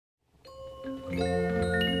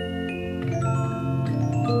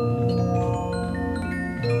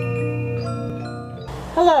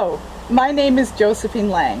Hello, my name is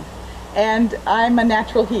Josephine Lang, and I'm a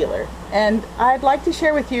natural healer. And I'd like to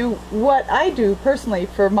share with you what I do personally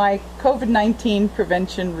for my COVID-19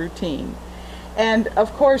 prevention routine. And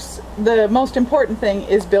of course, the most important thing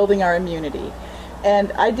is building our immunity.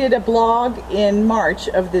 And I did a blog in March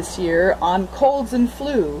of this year on colds and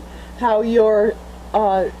flu, how your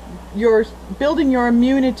building your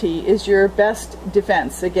immunity is your best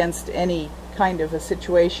defense against any kind of a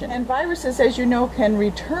situation. And viruses, as you know, can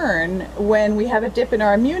return when we have a dip in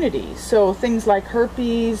our immunity. So things like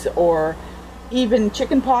herpes or even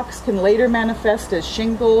chickenpox can later manifest as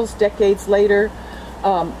shingles decades later.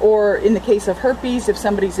 Or in the case of herpes, if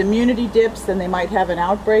somebody's immunity dips, then they might have an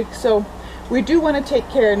outbreak. So we do want to take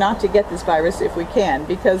care not to get this virus if we can,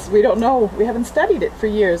 because we don't know, we haven't studied it for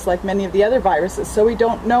years like many of the other viruses, so we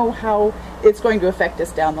don't know how it's going to affect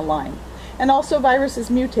us down the line. And also viruses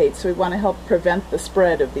mutate, so we want to help prevent the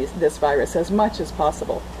spread of this virus as much as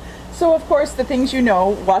possible. So of course the things you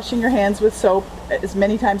know, washing your hands with soap as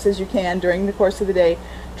many times as you can during the course of the day,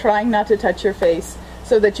 trying not to touch your face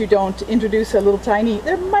so that you don't introduce a little tiny,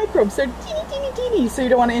 they're microbes, they're teeny, teeny, teeny, so you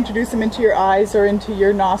don't want to introduce them into your eyes or into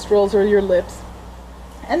your nostrils or your lips.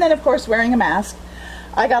 And then of course wearing a mask.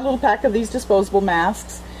 I got a little pack of these disposable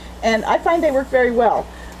masks, and I find they work very well.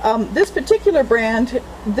 This particular brand,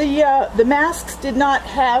 the masks did not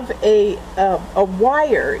have a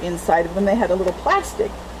wire inside of them. They had a little plastic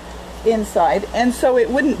inside, and so it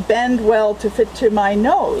wouldn't bend well to fit to my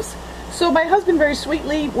nose. So my husband very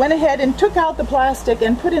sweetly went ahead and took out the plastic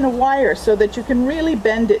and put in a wire so that you can really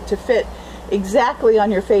bend it to fit exactly on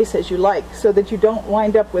your face as you like, so that you don't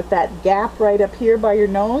wind up with that gap right up here by your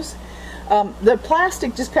nose. The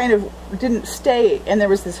plastic just kind of didn't stay, and there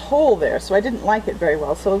was this hole there, so I didn't like it very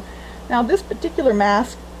well. So now this particular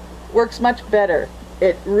mask works much better.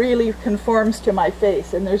 It really conforms to my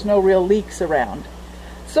face, and there's no real leaks around.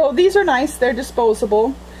 So these are nice, they're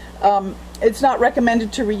disposable. It's not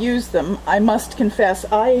recommended to reuse them, I must confess.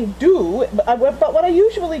 I do, but what I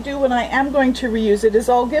usually do when I am going to reuse it is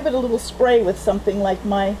I'll give it a little spray with something like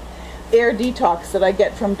my air detox that I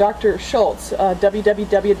get from Dr. Schultz,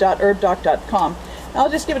 www.herbdoc.com. I'll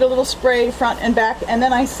just give it a little spray front and back, and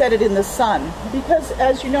then I set it in the sun, because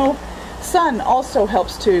as you know, sun also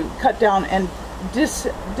helps to cut down and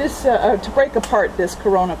to break apart this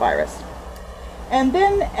coronavirus. And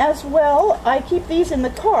then as well, I keep these in the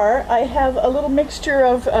car. I have a little mixture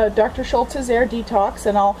of Dr. Schultz's air detox,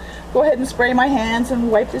 and I'll go ahead and spray my hands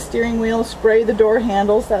and wipe the steering wheel, spray the door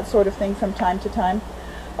handles, that sort of thing from time to time.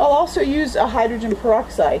 I'll also use a hydrogen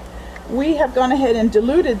peroxide. We have gone ahead and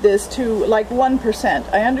diluted this to like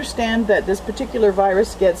 1%. I understand that this particular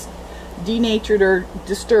virus gets denatured or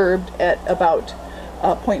disturbed at about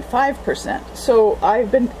 0.5%. So I've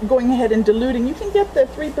been going ahead and diluting. You can get the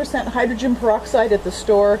 3% hydrogen peroxide at the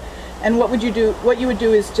store, and what you would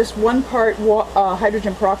do is just 1 part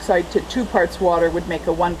hydrogen peroxide to 2 parts water would make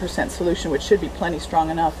a 1% solution, which should be plenty strong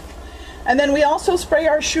enough. And then we also spray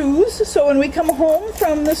our shoes, so when we come home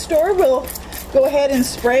from the store, we'll go ahead and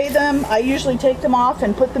spray them. I usually take them off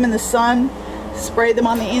and put them in the sun, spray them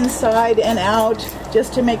on the inside and out,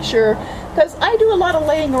 just to make sure, because I do a lot of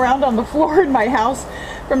laying around on the floor in my house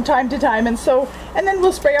from time to time, and then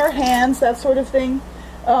we'll spray our hands, that sort of thing.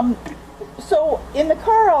 So in the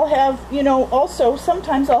car I'll have, also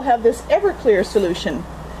sometimes I'll have this Everclear solution,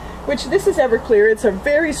 which this is Everclear. It's a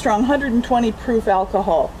very strong 120 proof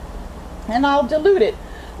alcohol. And I'll dilute it.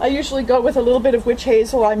 I usually go with a little bit of witch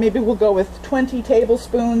hazel. I maybe will go with 20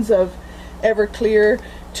 tablespoons of Everclear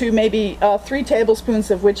to maybe 3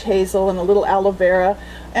 tablespoons of witch hazel and a little aloe vera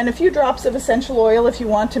and a few drops of essential oil if you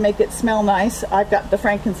want to make it smell nice. I've got the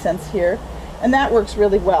frankincense here, and that works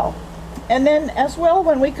really well. And then as well,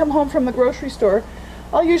 when we come home from the grocery store,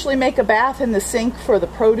 I'll usually make a bath in the sink for the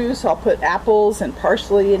produce. I'll put apples and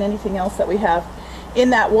parsley and anything else that we have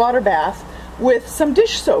in that water bath with some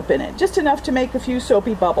dish soap in it, just enough to make a few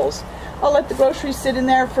soapy bubbles. I'll let the groceries sit in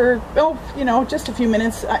there for, just a few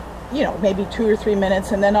minutes, maybe 2 or 3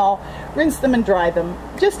 minutes, and then I'll rinse them and dry them.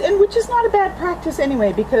 Which is not a bad practice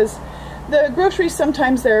anyway, because the groceries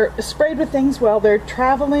sometimes they're sprayed with things while they're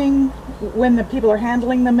traveling, when the people are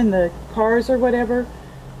handling them in the cars or whatever.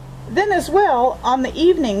 Then as well, on the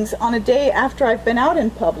evenings, on a day after I've been out in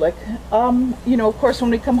public, of course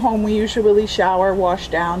when we come home we usually shower, wash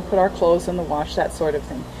down, put our clothes in the wash, that sort of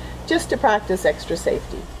thing, just to practice extra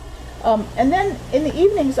safety. And then in the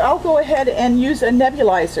evenings I'll go ahead and use a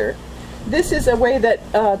nebulizer. This is a way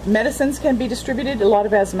that medicines can be distributed. A lot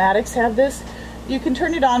of asthmatics have this. You can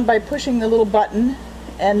turn it on by pushing the little button,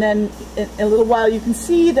 and then in a little while you can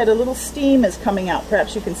see that a little steam is coming out.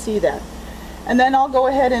 Perhaps you can see that. And then I'll go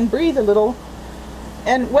ahead and breathe a little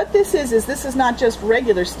And what this is this is not just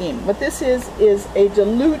regular steam. What this is a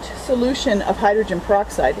dilute solution of hydrogen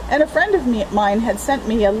peroxide. And a friend of mine had sent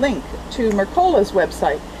me a link to Mercola's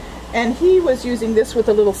website, and he was using this with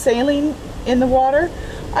a little saline in the water.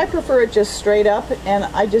 I prefer it just straight up, and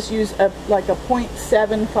I just use like a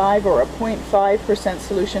 0.75 or a 0.5%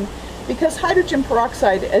 solution, because hydrogen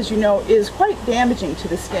peroxide, as you know, is quite damaging to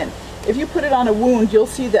the skin. If you put it on a wound, you'll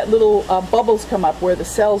see that little bubbles come up where the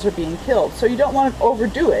cells are being killed. So you don't want to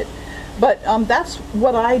overdo it. But that's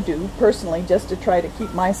what I do personally, just to try to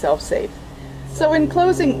keep myself safe. So in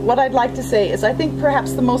closing, what I'd like to say is I think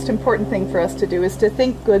perhaps the most important thing for us to do is to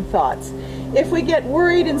think good thoughts. If we get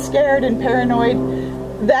worried and scared and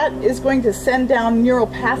paranoid, that is going to send down neural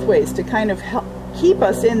pathways to kind of help keep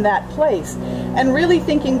us in that place. And really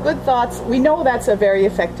thinking good thoughts, we know that's a very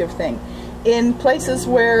effective thing. In places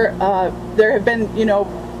where there have been, you know,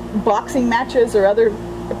 boxing matches or other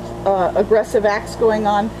aggressive acts going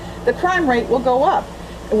on, the crime rate will go up.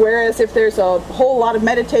 Whereas if there's a whole lot of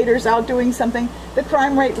meditators out doing something, the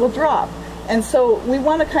crime rate will drop. And so we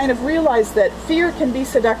want to kind of realize that fear can be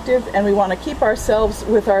seductive, and we want to keep ourselves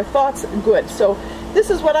with our thoughts good. So this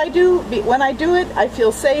is what I do. When I do it, I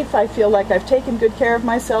feel safe. I feel like I've taken good care of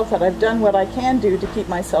myself, that I've done what I can do to keep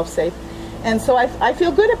myself safe. And so I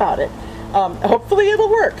feel good about it. Hopefully it'll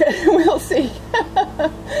work. We'll see.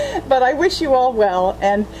 But I wish you all well.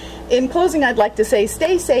 And in closing, I'd like to say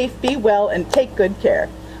stay safe, be well, and take good care.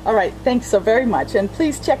 All right, thanks so very much. And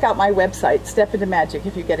please check out my website, Step Into Magic,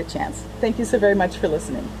 if you get a chance. Thank you so very much for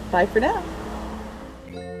listening. Bye for now.